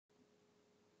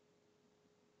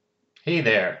Hey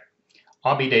there,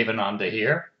 Abhidevananda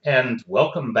here, and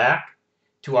welcome back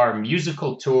to our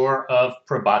musical tour of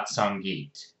Prabhat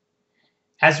Samgiita.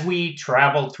 As we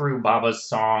travel through Baba's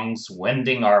songs,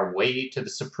 wending our way to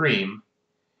the Supreme,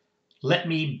 let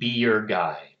me be your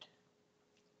guide.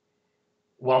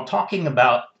 While talking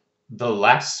about the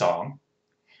last song,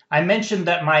 I mentioned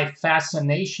that my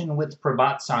fascination with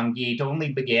Prabhat Samgiita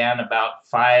only began about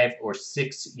 5 or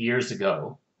 6 years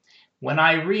ago when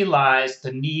I realized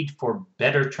the need for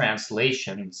better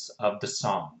translations of the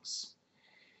songs.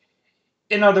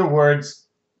 In other words,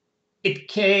 it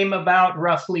came about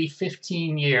roughly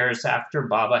 15 years after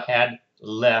Baba had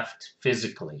left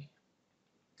physically.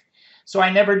 So I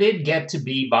never did get to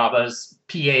be Baba's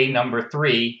PA number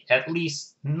 3, at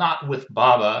least not with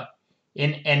Baba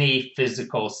in any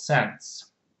physical sense.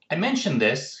 I mention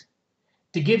this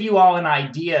to give you all an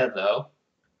idea, though,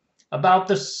 about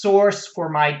the source for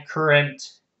my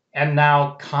current and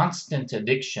now constant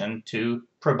addiction to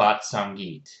Prabhat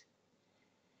Samgiita.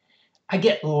 I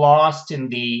get lost in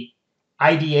the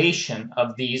ideation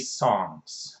of these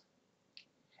songs.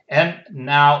 And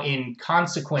now, in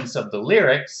consequence of the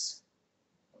lyrics,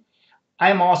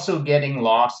 I'm also getting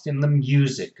lost in the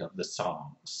music of the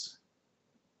songs.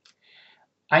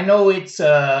 I know it's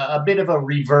a bit of a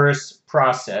reverse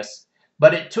process,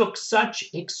 but it took such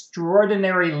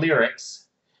extraordinary lyrics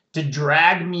to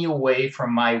drag me away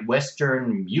from my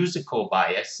Western musical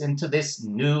bias into this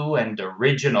new and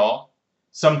original,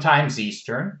 sometimes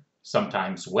Eastern,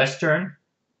 sometimes Western,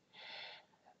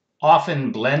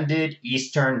 often blended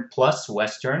Eastern plus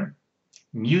Western,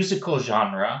 musical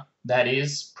genre that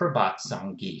is Prabhat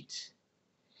Samgiita.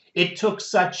 It took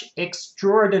such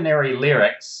extraordinary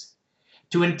lyrics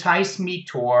to entice me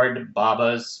toward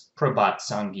Baba's Prabhat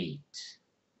Samgiita.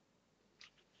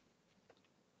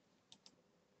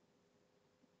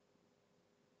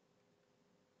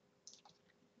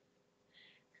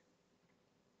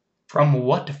 From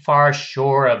what far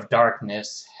shore of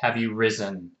darkness have you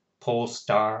risen, pole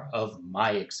star of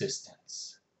my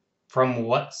existence? From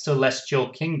what celestial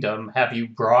kingdom have you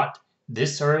brought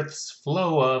this earth's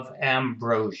flow of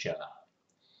ambrosia?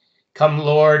 Come,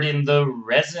 Lord, in the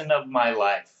resin of my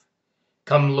life.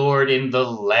 Come, Lord, in the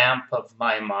lamp of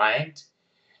my mind.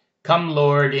 Come,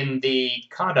 Lord, in the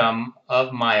kadam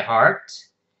of my heart.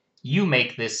 You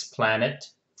make this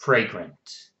planet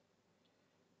fragrant.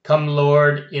 Come,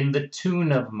 Lord, in the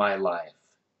tune of my life.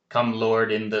 Come,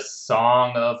 Lord, in the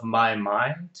song of my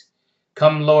mind.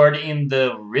 Come, Lord, in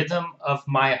the rhythm of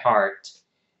my heart.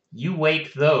 You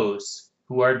wake those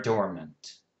who are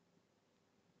dormant.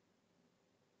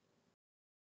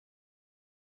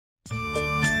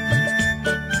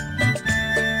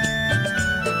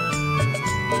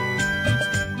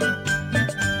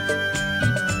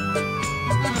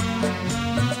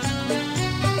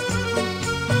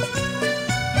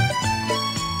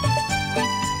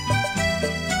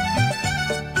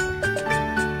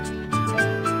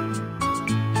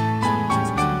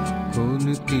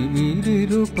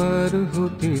 তিমিরের পার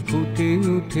হতে ফুটে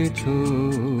উঠেছো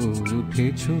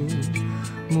উঠেছো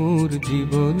মোর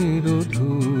জীবনের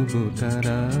ধ্রুব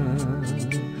তারা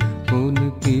কোন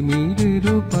তিমিরের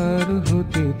পার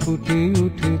হতে ফুটে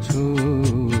উঠেছো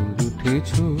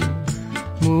উঠেছো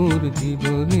মোর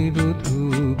জীবনের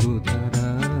ধ্রুব তারা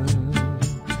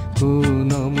কোন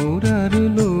অমরার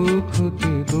লোক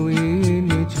হতে বয়ে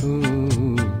এনেছো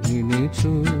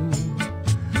এনেছো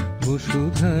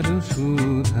বসুধার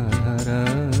সুধাধারা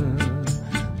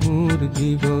মোর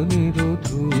জীবনের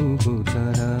ধ্রুব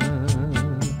তারা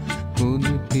কোন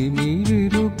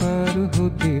তিমিরের পার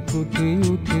হতে ফুটে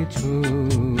উঠেছো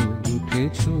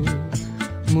উঠেছো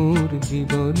মোর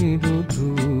জীবনের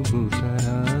ধ্রুব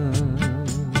তারা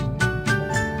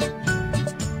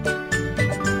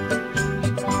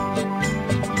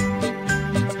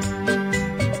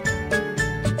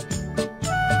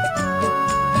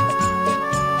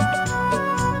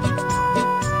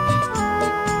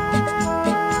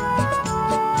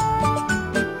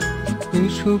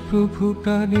এসো প্রভু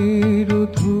প্রাণের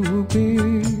ধূপে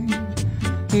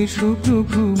এসো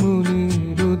প্রভু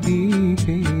মনের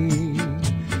দীপে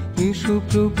এসো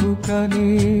প্রভু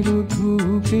প্রাণের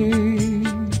ধূপে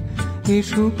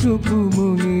এসো প্রভু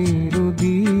মনের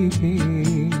দীপে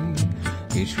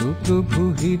এসো প্রভু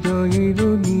হৃদয়ের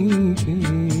নীপে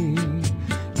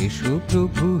এসো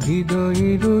প্রভু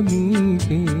হৃদয়ের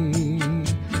নীপে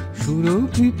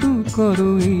সুরভিত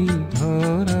করো এই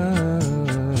ধরা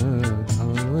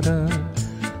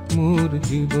মোর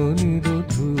জীবনের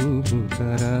ধ্রুব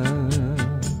তারা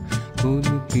কোন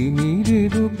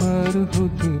তিমিরের পার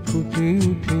হতে ফুটে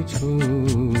উঠেছো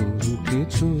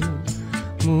উঠেছো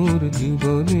মোর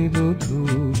জীবনের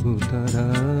ধ্রুব তারা।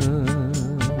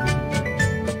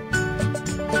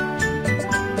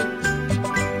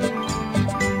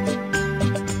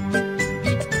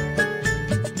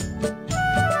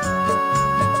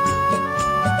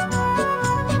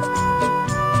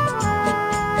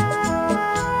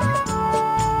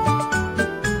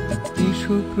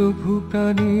 এসো প্রভু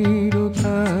প্রাণের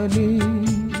তালে,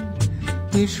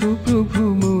 এসো প্রভু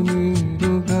মনের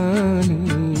গানে,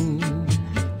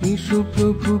 এসো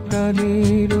প্রভু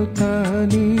প্রাণের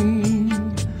তালে,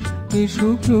 এসো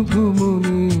প্রভু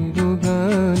মনের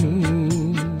গানে,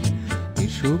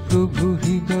 এসো প্রভু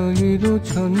হৃদয়ের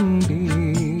ছন্দে,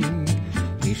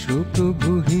 এসো প্রভু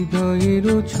হৃদয়ের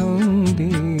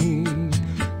ছন্দে,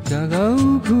 জাগাও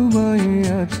ঘুমায়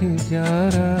আছে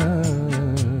যারা,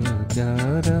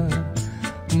 যারা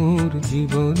মোর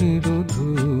জীবনের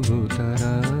ধ্রুব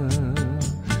তারা।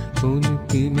 কোন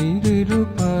তিমিরের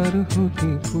পার হতে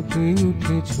ফুটে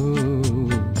উঠেছ,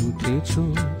 উঠেছ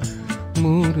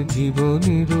মোর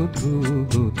জীবনের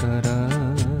ধ্রুব তারা।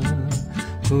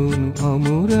 কোন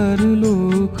অমরার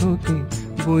লোক হতে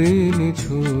বয়ে এনেছ,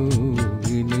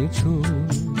 এনেছ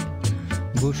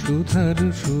বসুধার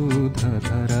সুধা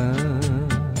ধারা।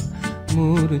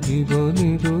 মোর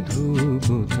জীবনের ধ্রুব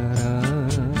তারা।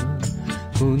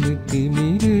 কোন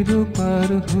তিমিরের পার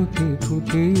হতে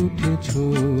ফুটে উঠেছ,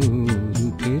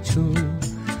 উঠেছ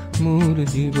মোর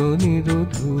জীবনের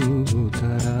ধ্রুব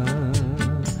তারা।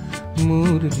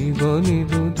 মোর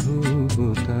জীবনের ধ্রুব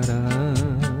তারা,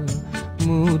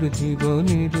 মোর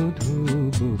জীবনের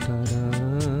ধ্রুব তারা।